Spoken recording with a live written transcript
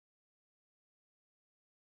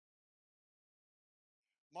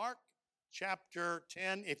Mark chapter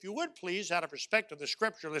 10. If you would please, out of respect to the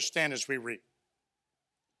scripture, let's stand as we read.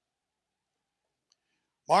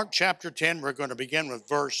 Mark chapter 10, we're going to begin with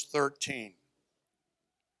verse 13.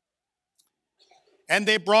 And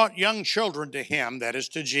they brought young children to him, that is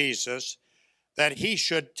to Jesus, that he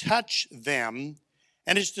should touch them,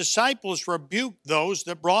 and his disciples rebuked those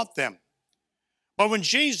that brought them. But when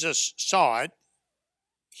Jesus saw it,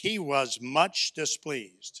 he was much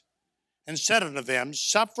displeased, and said unto them,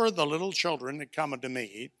 Suffer the little children to come unto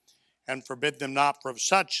me, and forbid them not, for of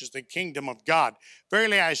such is the kingdom of God.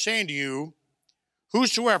 Verily I say unto you,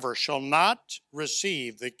 whosoever shall not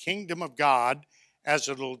receive the kingdom of God as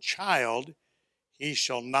a little child, he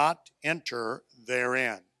shall not enter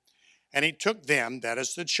therein. And he took them, that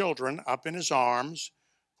is the children, up in his arms,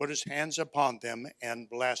 put his hands upon them, and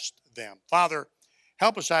blessed them. Father,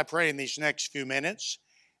 help us, I pray, in these next few minutes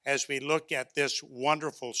as we look at this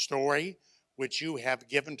wonderful story which you have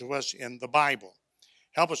given to us in the Bible.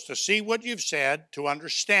 Help us to see what you've said, to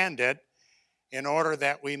understand it, in order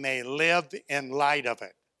that we may live in light of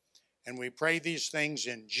it. And we pray these things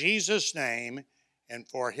in Jesus' name and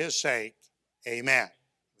for his sake. Amen.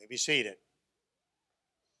 You may be seated.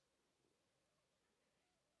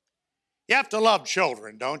 You have to love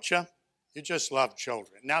children, don't you? You just love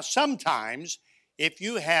children. Now, sometimes, if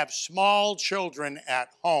you have small children at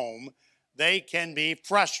home, they can be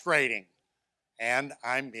frustrating. And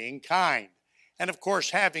I'm being kind. And of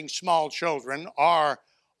course, having small children or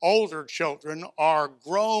older children or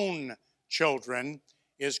grown children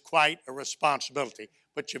is quite a responsibility.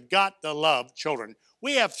 But you've got to love children.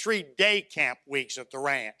 We have 3 day camp weeks at the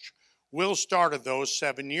ranch. Will started those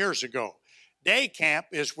 7 years ago. Day camp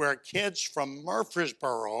is where kids from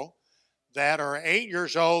Murfreesboro that are 8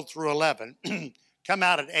 years old through 11 come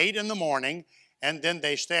out at 8 in the morning, and then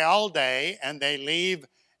they stay all day, and they leave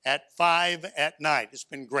at 5 at night. It's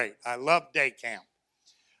been great. I love day camp.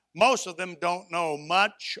 Most of them don't know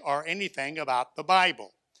much or anything about the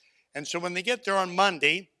Bible. And so when they get there on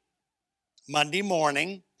Monday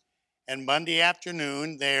morning, and Monday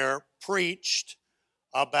afternoon, they're preached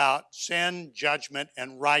about sin, judgment,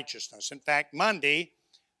 and righteousness. In fact, Monday,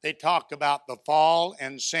 they talk about the fall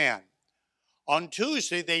and sin. On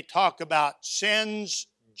Tuesday, they talk about sin's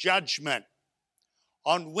judgment.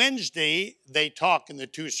 On Wednesday, they talk in the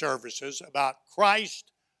 2 services about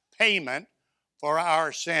Christ's payment for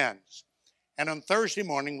our sins. And on Thursday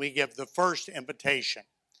morning, we give the first invitation.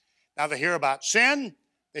 Now, they hear about sin,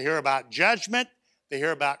 they hear about judgment, they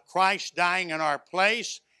hear about Christ dying in our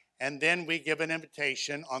place, and then we give an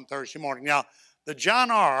invitation on Thursday morning. Now, the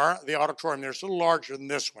John R., the auditorium there, is a little larger than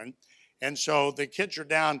this one, and so the kids are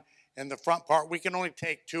down in the front part. We can only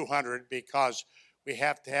take 200 because we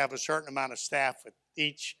have to have a certain amount of staff with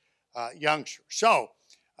each youngster. So,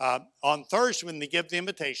 on Thursday, when they give the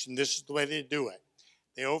invitation, this is the way they do it.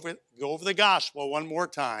 They go over the gospel one more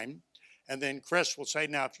time, and then Chris will say,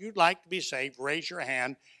 now, if you'd like to be saved, raise your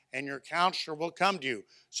hand, and your counselor will come to you.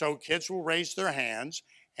 So kids will raise their hands,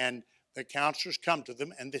 and the counselors come to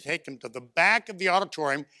them, and they take them to the back of the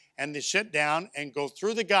auditorium, and they sit down and go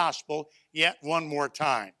through the gospel yet one more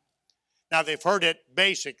time. Now, they've heard it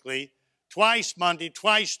basically twice Monday,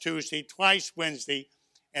 twice Tuesday, twice Wednesday,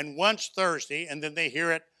 and once Thursday, and then they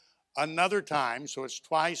hear it another time, so it's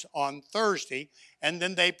twice on Thursday, and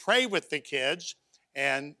then they pray with the kids,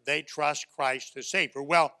 and they trust Christ as Savior.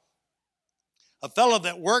 Well, a fellow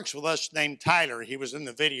that works with us named Tyler, he was in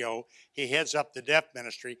the video, he heads up the deaf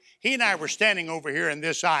ministry. He and I were standing over here in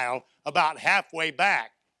this aisle about halfway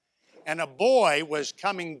back, and a boy was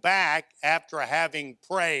coming back after having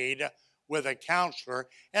prayed with a counselor,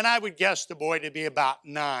 and I would guess the boy to be about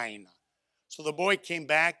 9. So the boy came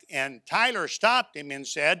back, and Tyler stopped him and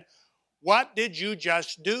said, what did you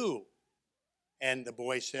just do? And the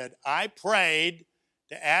boy said, I prayed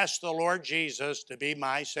to ask the Lord Jesus to be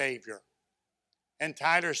my Savior. And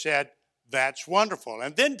Tyler said, that's wonderful.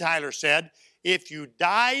 And then Tyler said, if you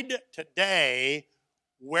died today,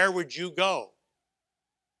 where would you go?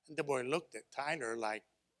 And the boy looked at Tyler like,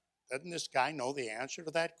 doesn't this guy know the answer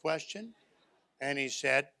to that question? And he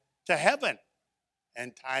said, to heaven.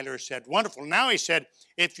 And Tyler said, wonderful. Now he said,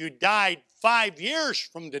 if you died 5 years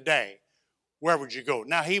from today, where would you go?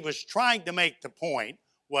 Now he was trying to make the point,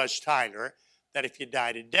 was Tyler, that if you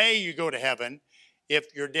die today, you go to heaven.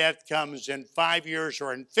 If your death comes in 5 years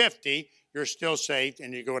or in 50, you're still saved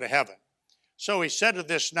and you go to heaven. So he said to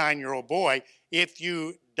this 9-year-old boy, if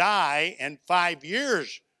you die in 5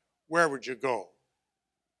 years, where would you go?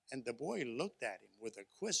 And the boy looked at him with a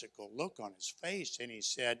quizzical look on his face, and he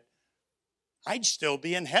said, I'd still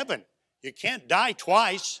be in heaven. You can't die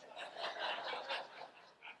twice.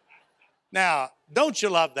 Now, don't you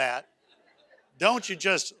love that? Don't you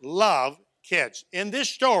just love kids? In this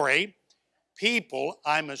story, people,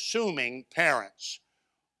 I'm assuming parents,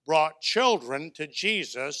 brought children to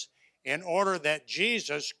Jesus in order that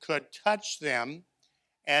Jesus could touch them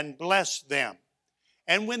and bless them.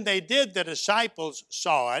 And when they did, the disciples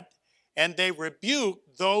saw it and they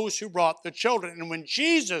rebuked those who brought the children. And when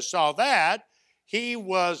Jesus saw that, he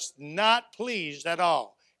was not pleased at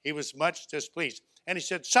all. He was much displeased. And he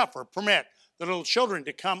said, "Suffer, permit the little children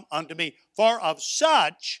to come unto me, for of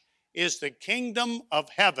such is the kingdom of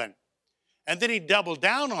heaven." And then he doubled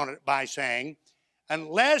down on it by saying,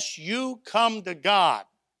 "Unless you come to God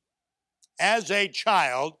as a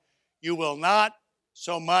child, you will not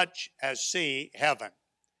so much as see heaven."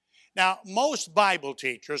 Now, most Bible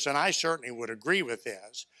teachers, and I certainly would agree with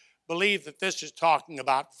this, believe that this is talking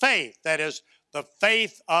about faith. That is, the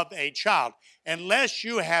faith of a child. Unless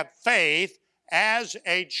you have faith as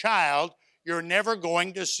a child, you're never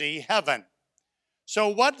going to see heaven. So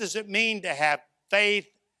what does it mean to have faith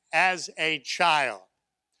as a child?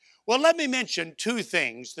 Well, let me mention two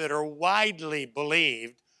things that are widely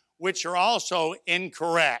believed, which are also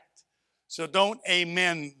incorrect. So don't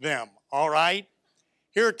amen them, all right?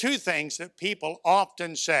 Here are two things that people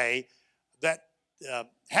often say that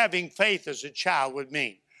having faith as a child would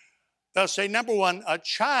mean. They'll say, number one, a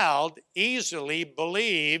child easily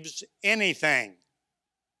believes anything.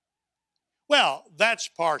 Well, that's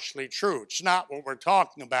partially true. It's not what we're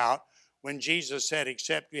talking about when Jesus said,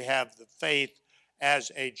 except you have the faith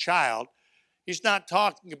as a child. He's not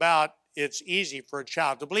talking about it's easy for a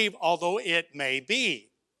child to believe, although it may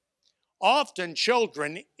be. Often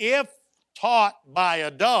children, if taught by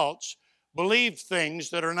adults, believe things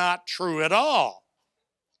that are not true at all.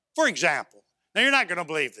 For example, now you're not going to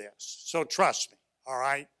believe this, so trust me, all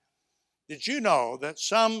right? Did you know that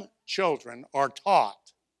some children are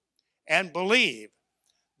taught and believe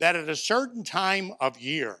that at a certain time of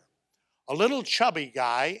year, a little chubby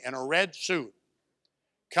guy in a red suit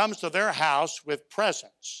comes to their house with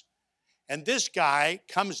presents, and this guy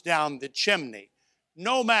comes down the chimney,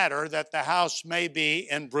 no matter that the house may be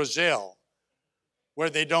in Brazil, where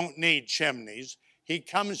they don't need chimneys. He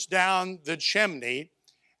comes down the chimney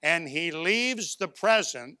and he leaves the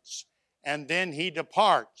presents and then he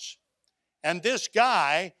departs. And this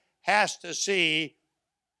guy has to see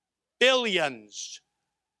billions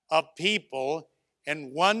of people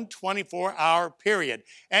in one 24-hour period.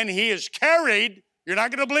 And he is carried, you're not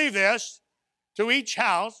going to believe this, to each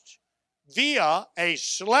house via a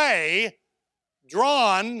sleigh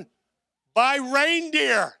drawn by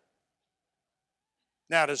reindeer.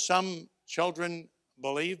 Now, do some children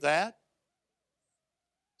believe that?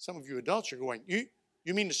 Some of you adults are going, you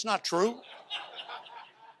mean it's not true?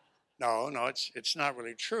 No, it's not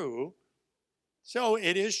really true. So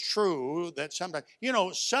it is true that sometimes,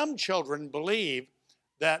 some children believe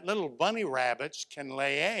that little bunny rabbits can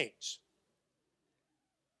lay eggs.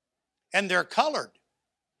 And they're colored.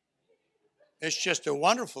 It's just a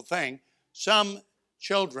wonderful thing. Some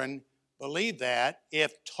children believe that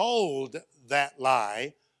if told that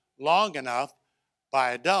lie long enough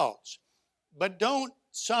by adults. But don't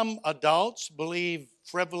some adults believe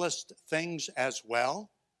frivolous things as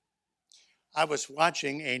well? I was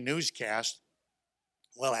watching a newscast.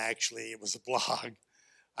 Well, actually, it was a blog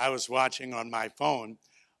I was watching on my phone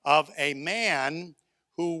of a man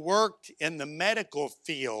who worked in the medical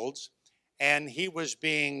fields, and he was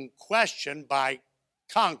being questioned by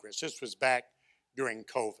Congress. This was back during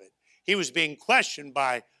COVID. He was being questioned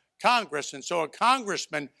by Congress, and so a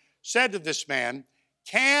congressman said to this man,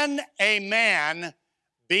 "Can a man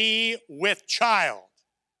be with child?"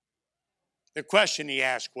 The question he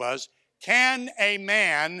asked was, "Can a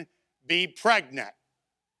man be pregnant?"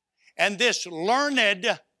 And this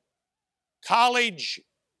learned,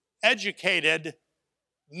 college-educated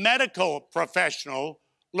medical professional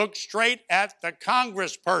looked straight at the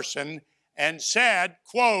congressperson and said,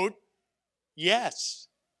 quote, "Yes,"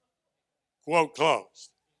 quote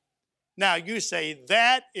closed. Now you say,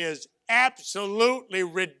 that is absolutely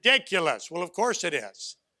ridiculous. Well, of course it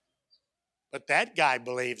is. But that guy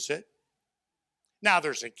believes it. Now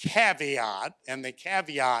there's a caveat, and the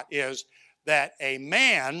caveat is that a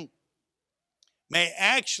man may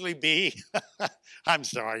actually be, I'm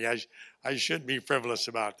sorry, I shouldn't be frivolous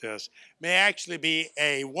about this, may actually be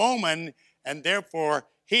a woman, and therefore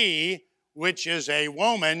he, which is a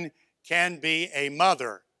woman, can be a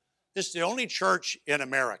mother. This is the only church in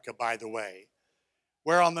America, by the way,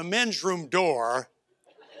 where on the men's room door,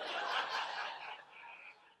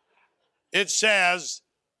 it says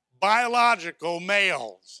biological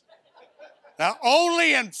males. Now,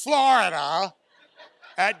 only in Florida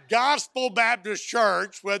at Gospel Baptist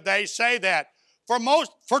Church would they say that.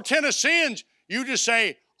 For Tennesseans, you just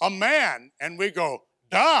say a man, and we go,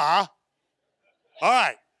 duh. All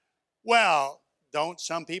right. Well, don't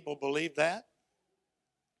some people believe that?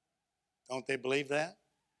 Don't they believe that?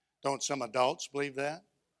 Don't some adults believe that?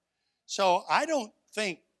 So I don't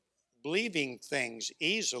think believing things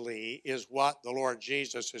easily is what the Lord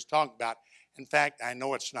Jesus is talking about. In fact, I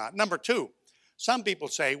know it's not. Number two, some people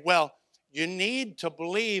say, well, you need to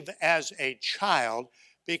believe as a child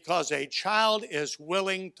because a child is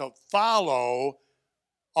willing to follow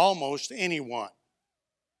almost anyone.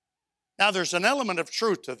 Now, there's an element of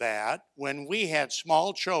truth to that. When we had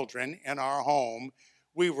small children in our home,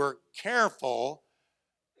 we were careful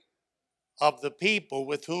of the people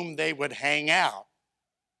with whom they would hang out.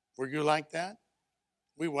 Were you like that?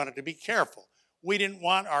 We wanted to be careful. We didn't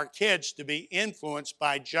want our kids to be influenced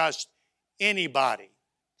by just anybody.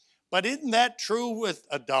 But isn't that true with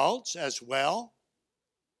adults as well?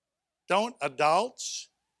 Don't adults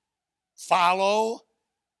follow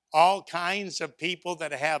all kinds of people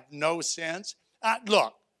that have no sense?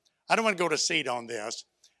 Look, I don't want to go to seat on this,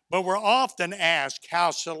 but we're often asked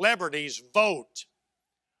how celebrities vote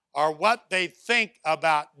or what they think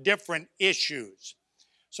about different issues.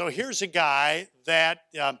 So here's a guy that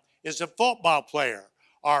is a football player,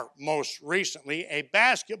 or most recently a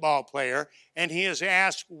basketball player, and he is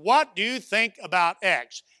asked, what do you think about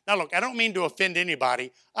X? Now look, I don't mean to offend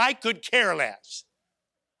anybody. I could care less.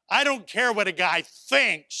 I don't care what a guy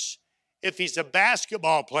thinks if he's a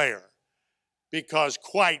basketball player, because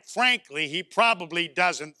quite frankly, he probably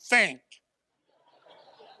doesn't think.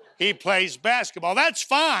 He plays basketball. That's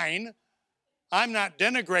fine. I'm not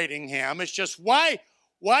denigrating him. It's just why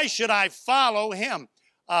should I follow him?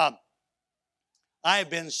 I've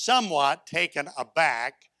been somewhat taken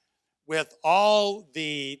aback with all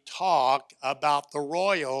the talk about the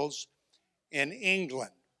royals in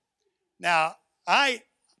England. Now, I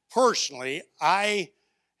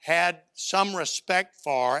had some respect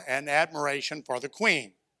for and admiration for the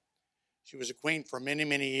Queen. She was a queen for many,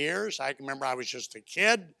 many years. I can remember I was just a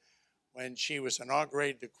kid when she was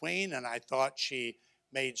inaugurated the Queen, and I thought she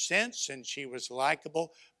made sense and she was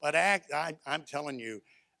likable. But I'm telling you,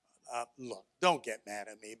 look, don't get mad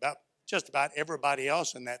at me, but just about everybody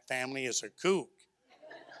else in that family is a kook.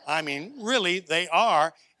 I mean, really, they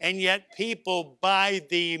are, and yet people by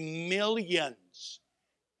the millions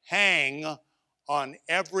hang on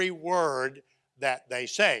every word that they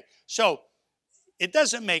say. So it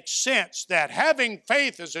doesn't make sense that having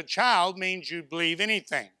faith as a child means you believe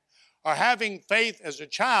anything, or having faith as a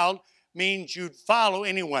child means you'd follow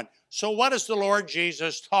anyone. So what is the Lord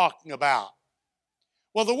Jesus talking about?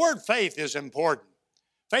 Well, the word faith is important.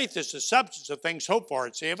 Faith is the substance of things hoped for.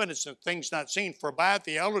 It's the evidence of things not seen. For by it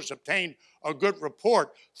the elders obtained a good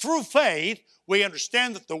report. Through faith, we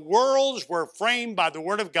understand that the worlds were framed by the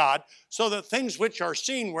word of God, so that things which are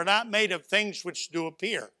seen were not made of things which do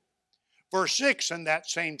appear. Verse 6 in that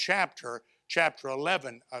same chapter, chapter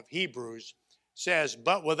 11 of Hebrews, says,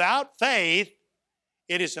 but without faith,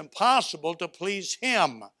 it is impossible to please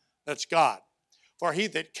him, that's God. For he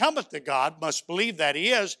that cometh to God must believe that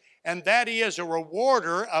he is, and that he is a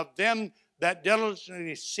rewarder of them that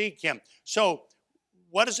diligently seek him. So,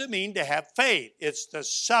 what does it mean to have faith? It's the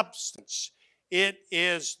substance. It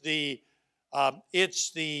is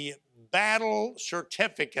it's the battle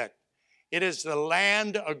certificate. It is the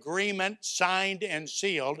land agreement signed and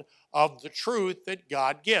sealed of the truth that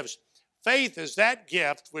God gives. Faith is that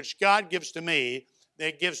gift which God gives to me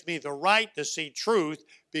that gives me the right to see truth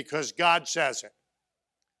because God says it.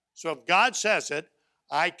 So if God says it,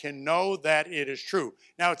 I can know that it is true.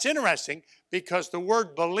 Now, it's interesting because the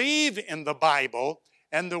word believe in the Bible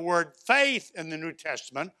and the word faith in the New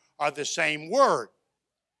Testament are the same word.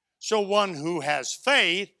 So one who has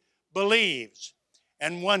faith believes,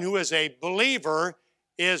 and one who is a believer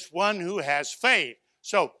is one who has faith.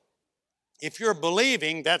 So if you're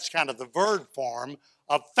believing, that's kind of the verb form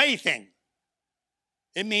of faithing.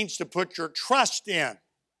 It means to put your trust in,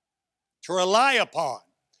 to rely upon.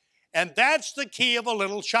 And that's the key of a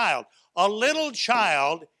little child. A little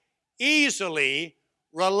child easily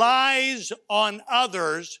relies on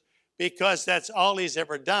others because that's all he's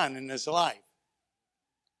ever done in his life.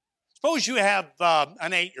 Suppose you have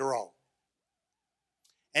an 8-year-old,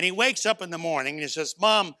 and he wakes up in the morning and he says,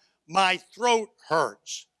 Mom, my throat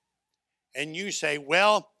hurts. And you say,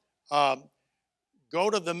 well, go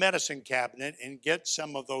to the medicine cabinet and get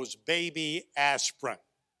some of those baby aspirin.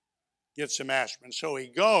 Get some aspirin. So he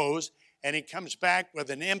goes and he comes back with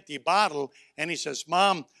an empty bottle and he says,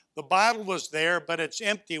 Mom, the bottle was there, but it's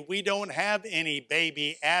empty. We don't have any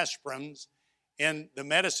baby aspirins in the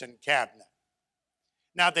medicine cabinet.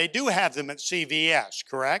 Now, they do have them at CVS,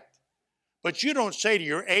 correct? But you don't say to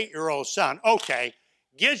your 8-year-old son, okay,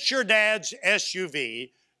 get your dad's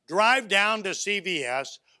SUV, drive down to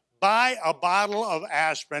CVS, buy a bottle of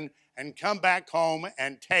aspirin, and come back home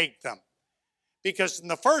and take them. Because in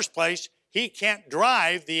the first place, he can't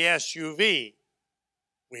drive the SUV.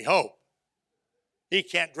 We hope. He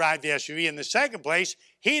can't drive the SUV. In the second place,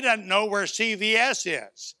 he doesn't know where CVS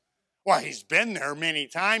is. Well, he's been there many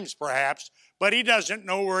times perhaps, but he doesn't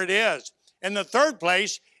know where it is. In the third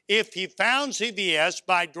place, if he found CVS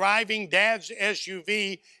by driving Dad's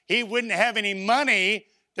SUV, he wouldn't have any money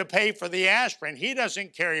to pay for the aspirin. He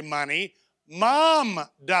doesn't carry money. Mom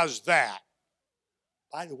does that.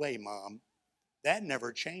 By the way, Mom, that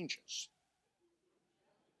never changes.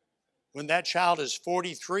 When that child is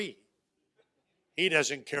 43, he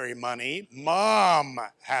doesn't carry money. Mom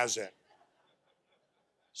has it.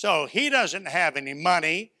 So he doesn't have any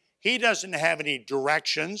money. He doesn't have any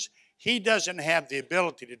directions. He doesn't have the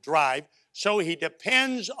ability to drive. So he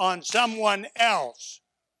depends on someone else.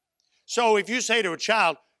 So if you say to a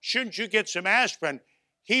child, shouldn't you get some aspirin?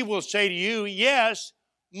 He will say to you, yes,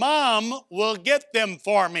 Mom will get them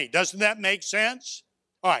for me. Doesn't that make sense?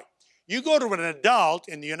 All right. You go to an adult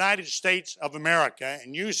in the United States of America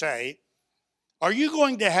and you say, are you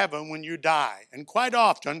going to heaven when you die? And quite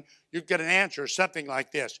often, you get an answer something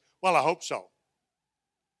like this. Well, I hope so.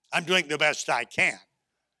 I'm doing the best I can.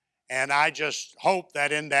 And I just hope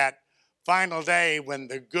that in that final day when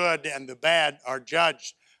the good and the bad are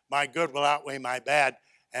judged, my good will outweigh my bad,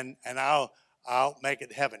 and I'll make it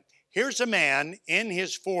to heaven. Here's a man in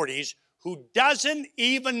his 40s who doesn't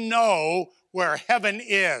even know where heaven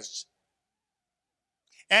is.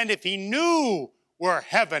 And if he knew where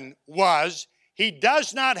heaven was, he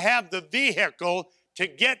does not have the vehicle to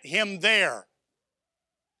get him there.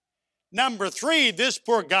 Number 3, this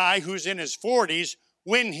poor guy who's in his 40s,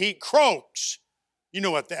 when he croaks, you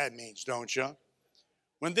know what that means, don't you?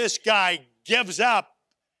 When this guy gives up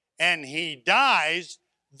and he dies,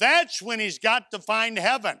 that's when he's got to find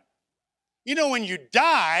heaven. You know, when you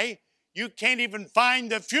die, you can't even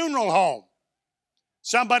find the funeral home.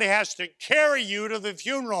 Somebody has to carry you to the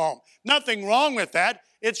funeral home. Nothing wrong with that.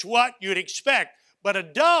 It's what you'd expect. But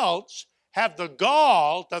adults have the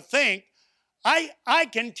gall to think, I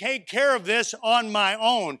can take care of this on my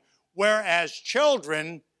own, whereas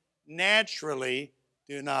children naturally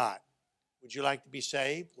do not. Would you like to be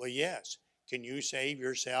saved? Well, yes. Can you save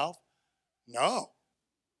yourself? No.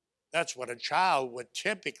 That's what a child would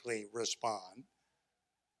typically respond.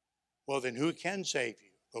 Well, then who can save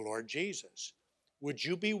you? The Lord Jesus. Would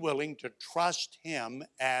you be willing to trust him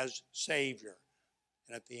as Savior?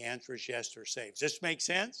 And if the answer is yes, they're saved. Does this make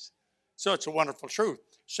sense? So it's a wonderful truth.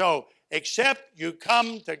 So except you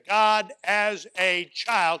come to God as a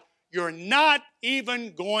child, you're not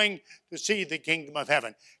even going to see the kingdom of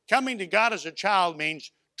heaven. Coming to God as a child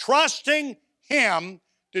means trusting him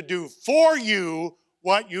to do for you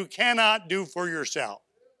what you cannot do for yourself.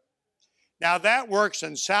 Now that works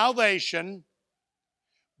in salvation,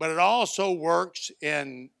 but it also works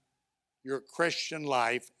in your Christian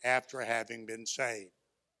life after having been saved.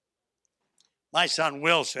 My son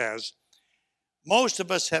Will says, most of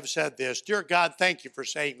us have said this, dear God, thank you for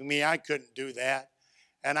saving me. I couldn't do that.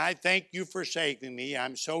 And I thank you for saving me.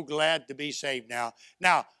 I'm so glad to be saved now.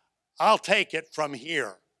 Now, I'll take it from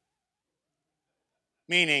here.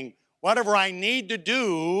 Meaning, whatever I need to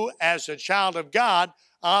do as a child of God,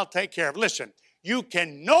 I'll take care of. Listen, you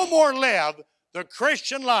can no more live the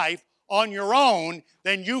Christian life on your own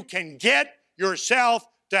than you can get yourself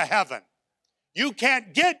to heaven. You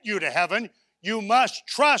can't get you to heaven. You must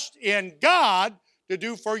trust in God to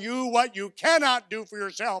do for you what you cannot do for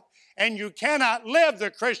yourself. And you cannot live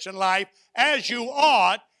the Christian life as you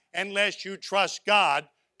ought unless you trust God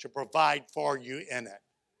to provide for you in it.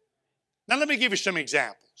 Now let me give you some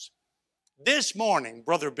examples. This morning,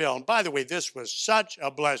 Brother Bill, and by the way, this was such a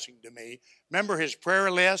blessing to me. Remember his prayer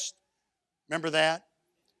list? Remember that?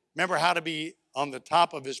 Remember how to be on the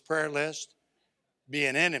top of his prayer list? Be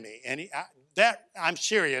an enemy. And I'm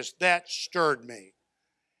serious, that stirred me.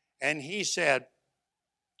 And he said,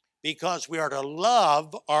 because we are to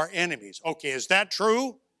love our enemies. Okay, is that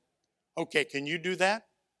true? Okay, can you do that?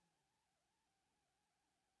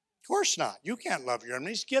 Of course not. You can't love your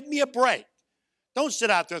enemies. Give me a break. Don't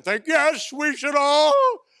sit out there and think, yes, we should all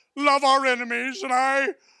love our enemies, and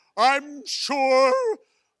I'm sure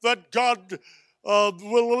that God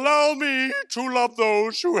will allow me to love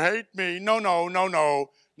those who hate me. No.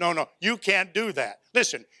 You can't do that.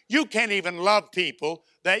 Listen, you can't even love people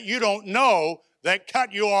that you don't know that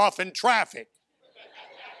cut you off in traffic.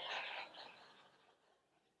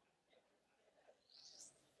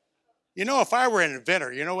 You know, if I were an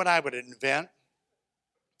inventor, you know what I would invent?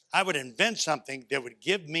 I would invent something that would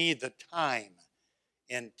give me the time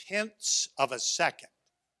in tenths of a second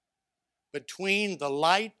between the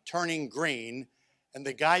light turning green and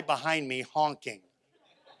the guy behind me honking.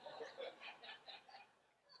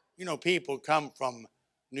 You know, people come from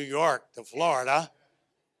New York to Florida,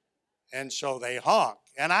 and so they honk.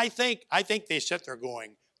 And I think they sit there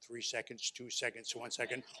going 3 seconds, 2 seconds, 1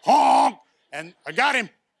 second, honk, and I got him.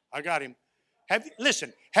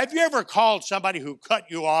 Listen, have you ever called somebody who cut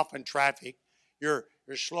you off in traffic? You're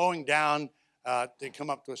slowing down. They come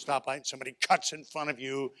up to a stoplight and somebody cuts in front of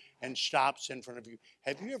you and stops in front of you.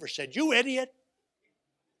 Have you ever said, "You idiot"?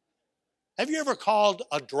 Have you ever called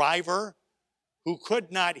a driver who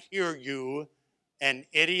could not hear you an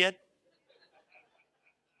idiot?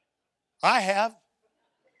 I have.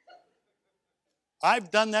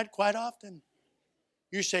 I've done that quite often.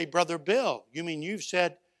 You say, "Brother Bill," you mean you've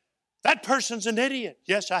said, "That person's an idiot"?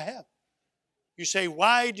 Yes, I have. You say,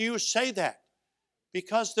 "Why do you say that?"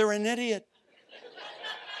 Because they're an idiot.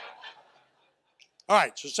 All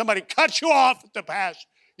right, so somebody cuts you off at the pass.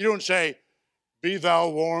 You don't say, "Be thou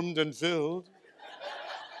warmed and filled."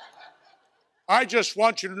 I just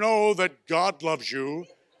want you to know that God loves you,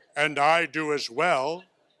 and I do as well.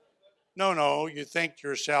 No, you think to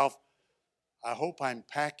yourself, I hope I'm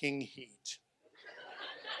packing heat.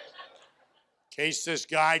 In case this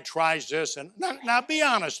guy tries this. And now be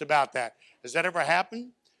honest about that. Has that ever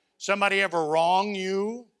happened? Somebody ever wrong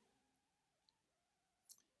you?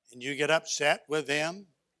 And you get upset with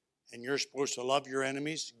them? And you're supposed to love your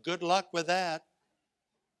enemies? Good luck with that.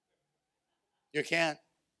 You can't.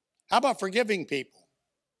 How about forgiving people?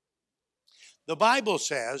 The Bible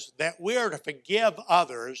says that we are to forgive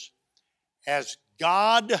others as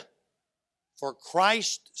God, for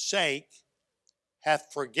Christ's sake,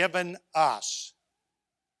 hath forgiven us.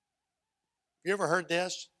 You ever heard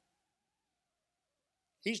this?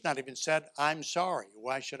 He's not even said, "I'm sorry.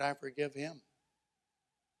 Why should I forgive him?"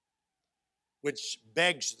 Which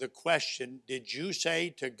begs the question, did you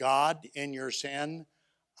say to God in your sin,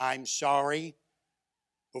 "I'm sorry,"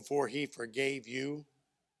 before he forgave you?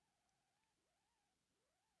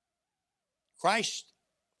 Christ's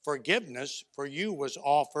forgiveness for you was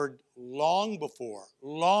offered long before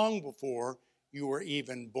you were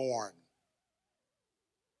even born.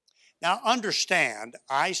 Now understand,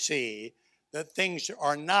 I see that things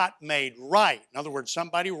are not made right. In other words,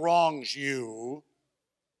 somebody wrongs you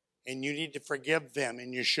and you need to forgive them,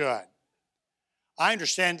 and you should. I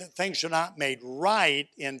understand that things are not made right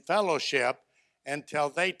in fellowship until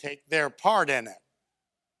they take their part in it.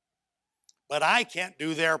 But I can't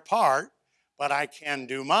do their part, but I can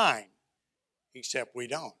do mine, except we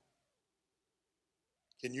don't.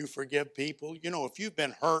 Can you forgive people? You know, if you've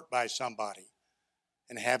been hurt by somebody,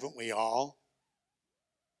 and haven't we all?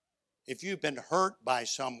 If you've been hurt by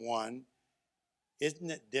someone,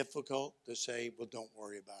 isn't it difficult to say, "Well, don't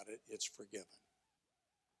worry about it, it's forgiven"?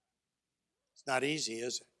 It's not easy,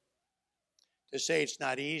 is it? To say it's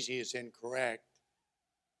not easy is incorrect.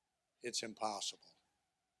 It's impossible.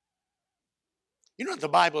 You know what the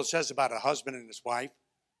Bible says about a husband and his wife?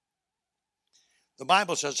 The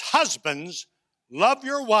Bible says, "Husbands, love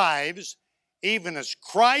your wives, even as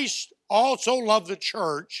Christ also loved the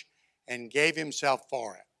church and gave himself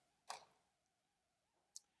for it."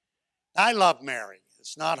 I love Mary.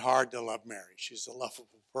 It's not hard to love Mary. She's a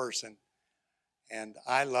lovable person. And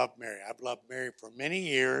I love Mary. I've loved Mary for many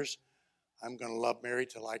years. I'm going to love Mary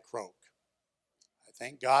till I croak. I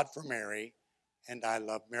thank God for Mary, and I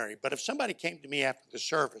love Mary. But if somebody came to me after the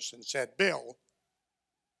service and said, "Bill,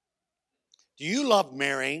 do you love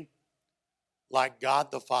Mary like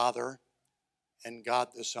God the Father and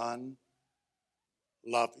God the Son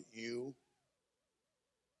love you?"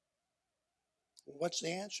 Well, what's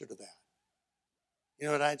the answer to that? You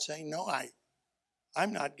know what I'd say? No,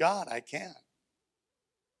 I'm not God. I can't.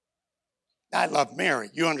 I love Mary.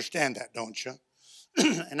 You understand that, don't you?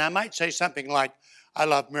 And I might say something like, "I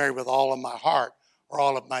love Mary with all of my heart or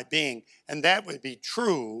all of my being." And that would be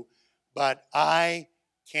true, but I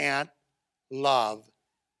can't love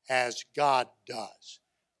as God does.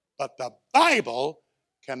 But the Bible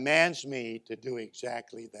commands me to do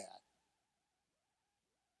exactly that.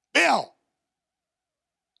 Bill,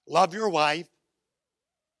 love your wife,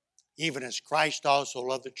 even as Christ also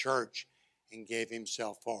loved the church and gave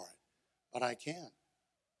himself for it. But I can't.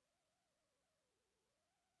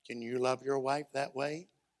 Can you love your wife that way?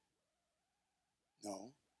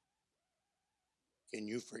 No. Can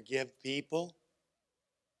you forgive people?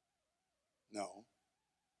 No.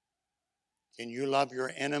 Can you love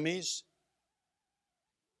your enemies?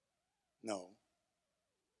 No.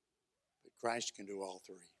 Christ can do all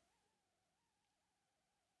three.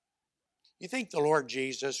 You think the Lord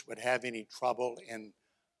Jesus would have any trouble in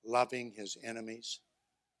loving his enemies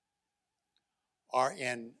or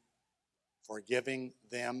in forgiving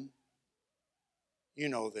them? You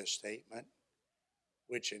know this statement,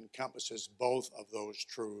 which encompasses both of those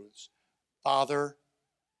truths. Father,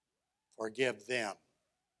 forgive them,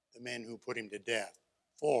 the men who put him to death,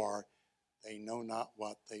 for they know not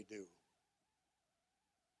what they do.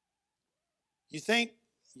 You think,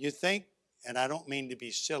 and I don't mean to be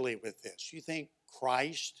silly with this, you think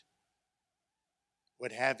Christ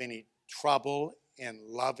would have any trouble in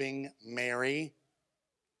loving Mary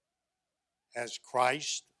as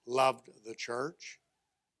Christ loved the church?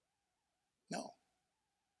 No.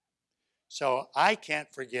 So I can't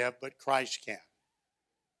forgive, but Christ can.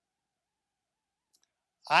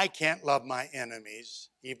 I can't love my enemies,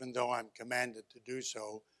 even though I'm commanded to do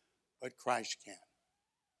so, but Christ can.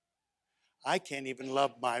 I can't even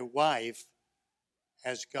love my wife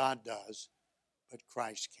as God does, but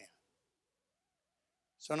Christ can.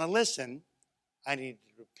 So now listen, I need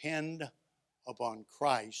to depend upon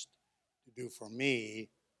Christ to do for me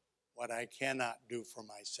what I cannot do for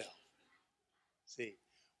myself. See,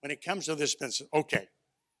 when it comes to this business, okay,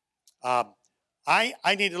 I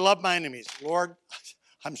need to love my enemies. Lord,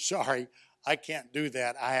 I'm sorry, I can't do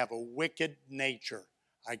that. I have a wicked nature.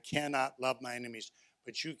 I cannot love my enemies.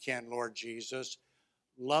 But you can, Lord Jesus.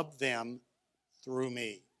 Love them through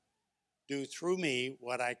me. Do through me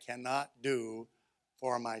what I cannot do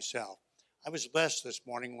for myself. I was blessed this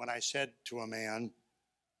morning when I said to a man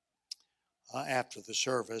after the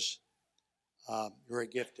service, you're a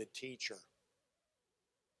gifted teacher.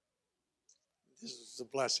 This is a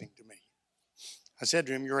blessing to me. I said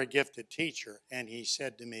to him, you're a gifted teacher. And he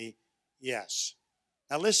said to me, yes.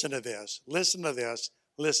 Now listen to this, listen to this,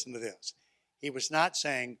 listen to this. He was not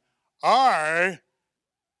saying, I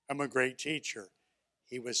am a great teacher.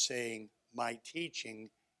 He was saying, my teaching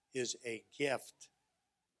is a gift.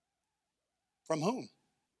 From whom?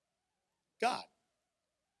 God.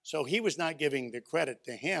 So he was not giving the credit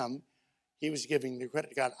to him. He was giving the credit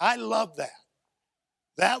to God. I love that.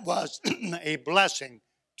 That was a blessing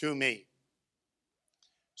to me.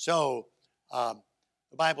 So the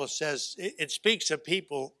Bible says, it speaks of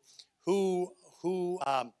people who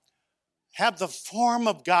have the form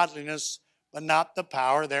of godliness, but not the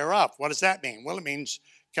power thereof. What does that mean? Well, it means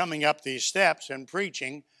coming up these steps and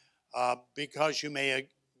preaching because you may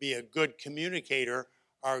be a good communicator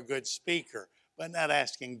or a good speaker, but not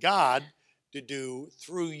asking God to do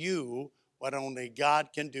through you what only God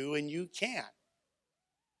can do and you can't.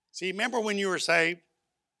 See, remember when you were saved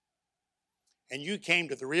and you came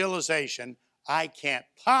to the realization, I can't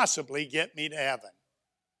possibly get me to heaven.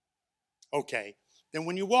 Okay, then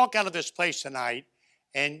when you walk out of this place tonight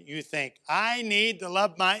and you think, I need to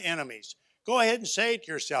love my enemies, go ahead and say it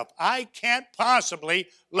to yourself, I can't possibly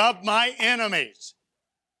love my enemies.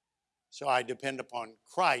 So I depend upon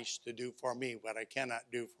Christ to do for me what I cannot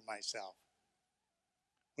do for myself.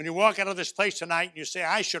 When you walk out of this place tonight and you say,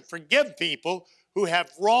 I should forgive people who have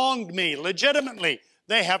wronged me legitimately.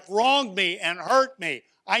 They have wronged me and hurt me.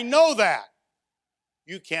 I know that.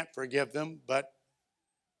 You can't forgive them, but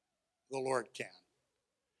the Lord can.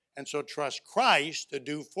 And so trust Christ to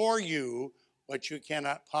do for you what you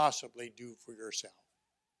cannot possibly do for yourself.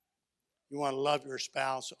 You want to love your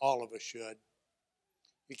spouse? All of us should.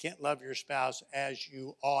 You can't love your spouse as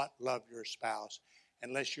you ought love your spouse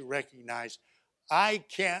unless you recognize, I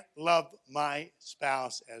can't love my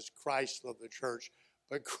spouse as Christ loved the church,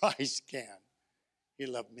 but Christ can. He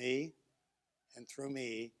loved me, and through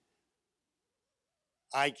me,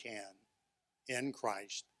 I can, in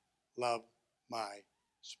Christ, love my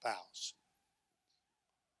spouse.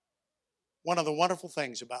 One of the wonderful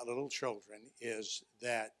things about little children is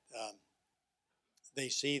that they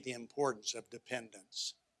see the importance of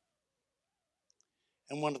dependence.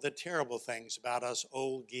 And one of the terrible things about us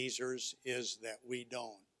old geezers is that we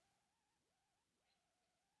don't.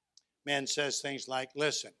 Man says things like,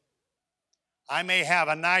 listen, I may have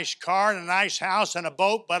a nice car and a nice house and a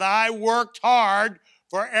boat, but I worked hard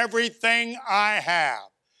for everything I have.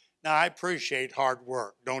 Now, I appreciate hard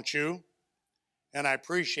work, don't you? And I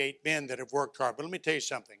appreciate men that have worked hard. But let me tell you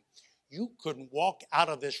something. You couldn't walk out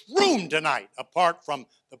of this room tonight apart from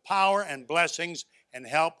the power and blessings and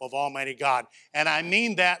help of Almighty God. And I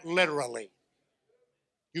mean that literally.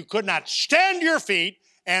 You could not stand to your feet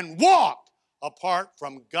and walk apart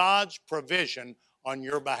from God's provision on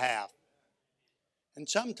your behalf. And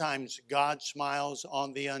sometimes God smiles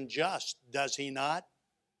on the unjust, does he not?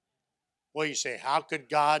 Well, you say, how could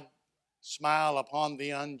God smile upon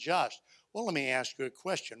the unjust? Well, let me ask you a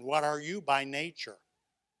question. What are you by nature?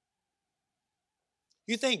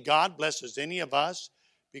 You think God blesses any of us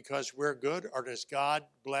because we're good, or does God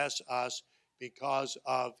bless us because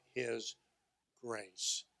of his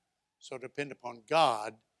grace? So depend upon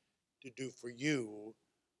God to do for you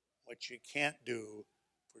what you can't do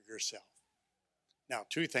for yourself. Now,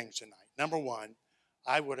 two things tonight. Number one,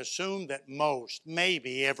 I would assume that most,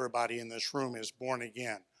 maybe everybody in this room is born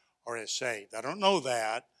again or is saved. I don't know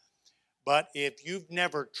that. But if you've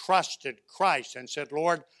never trusted Christ and said,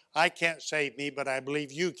 Lord, I can't save me, but I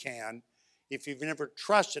believe you can. If you've never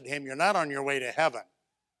trusted him, you're not on your way to heaven.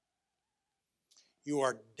 You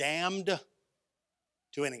are damned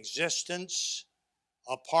to an existence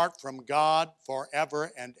apart from God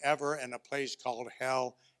forever and ever in a place called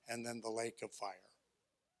hell and then the lake of fire.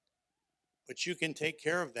 But you can take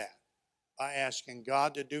care of that by asking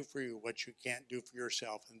God to do for you what you can't do for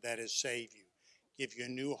yourself, and that is save you, give you a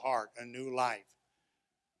new heart, a new life,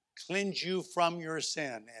 cleanse you from your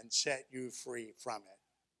sin, and set you free from it.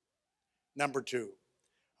 Number two,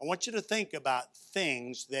 I want you to think about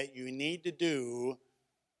things that you need to do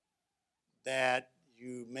that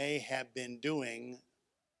you may have been doing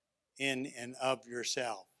in and of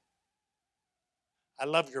yourself. I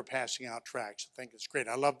love your passing out tracts. I think it's great.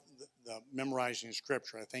 I love the memorizing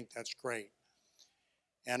scripture. I think that's great.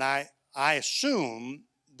 And I assume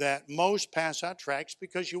that most pass out tracts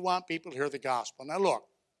because you want people to hear the gospel. Now look,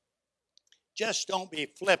 just don't be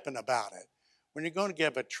flippant about it. When you're going to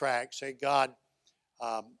give a tract, say, God,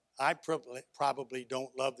 I probably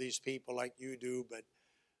don't love these people like you do, but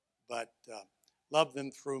love them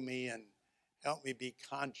through me and help me be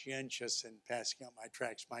conscientious in passing out my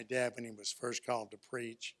tracts. My dad, when he was first called to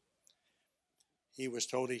preach, he was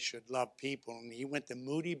told he should love people, and he went to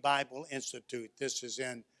Moody Bible Institute. This is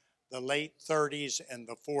in the late 30s and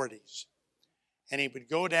the 40s. And he would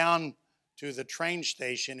go down to the train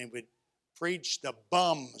station and would preach the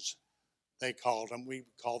bums, they called them. We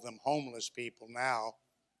call them homeless people now.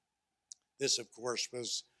 This, of course,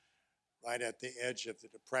 was right at the edge of the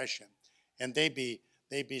Depression. And they'd be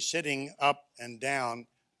sitting up and down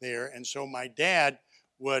there. And so my dad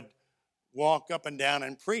would walk up and down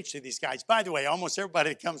and preach to these guys. By the way, almost everybody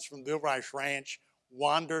that comes from Bill Rice Ranch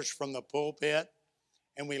wanders from the pulpit.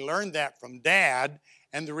 And we learned that from Dad.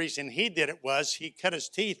 And the reason he did it was he cut his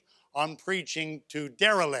teeth on preaching to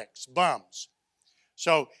derelicts, bums.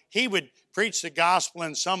 So he would preach the gospel,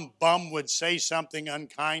 and some bum would say something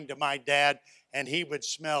unkind to my dad, and he would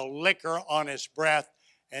smell liquor on his breath.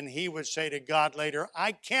 And he would say to God later,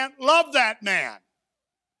 I can't love that man.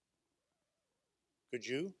 Could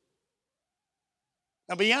you?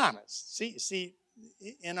 Now be honest. See,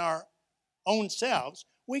 in our own selves,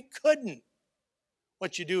 we couldn't.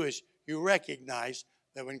 What you do is you recognize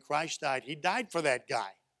that when Christ died, he died for that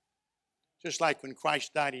guy. Just like when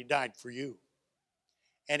Christ died, he died for you.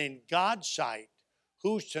 And in God's sight,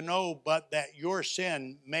 who's to know but that your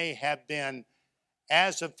sin may have been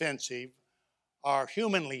as offensive, or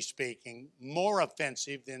humanly speaking, more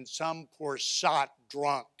offensive than some poor sot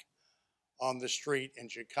drunk on the street in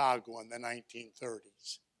Chicago in the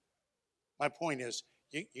 1930s. My point is,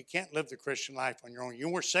 you can't live the Christian life on your own. You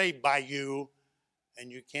were saved by you,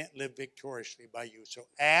 and you can't live victoriously by you. So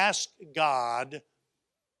ask God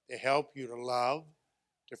to help you to love,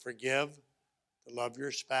 to forgive, to love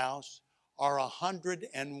your spouse, or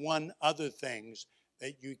 101 other things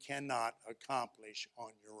that you cannot accomplish on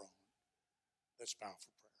your own. Let's bow for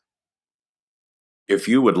prayer. If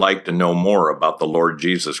you would like to know more about the Lord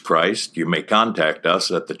Jesus Christ, you may contact us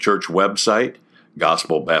at the church website,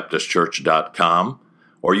 gospelbaptistchurch.com,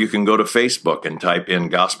 or you can go to Facebook and type in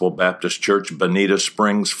Gospel Baptist Church, Bonita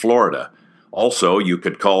Springs, Florida. Also, you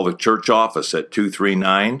could call the church office at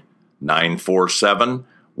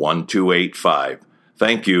 239-947-1285.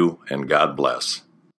 Thank you, and God bless.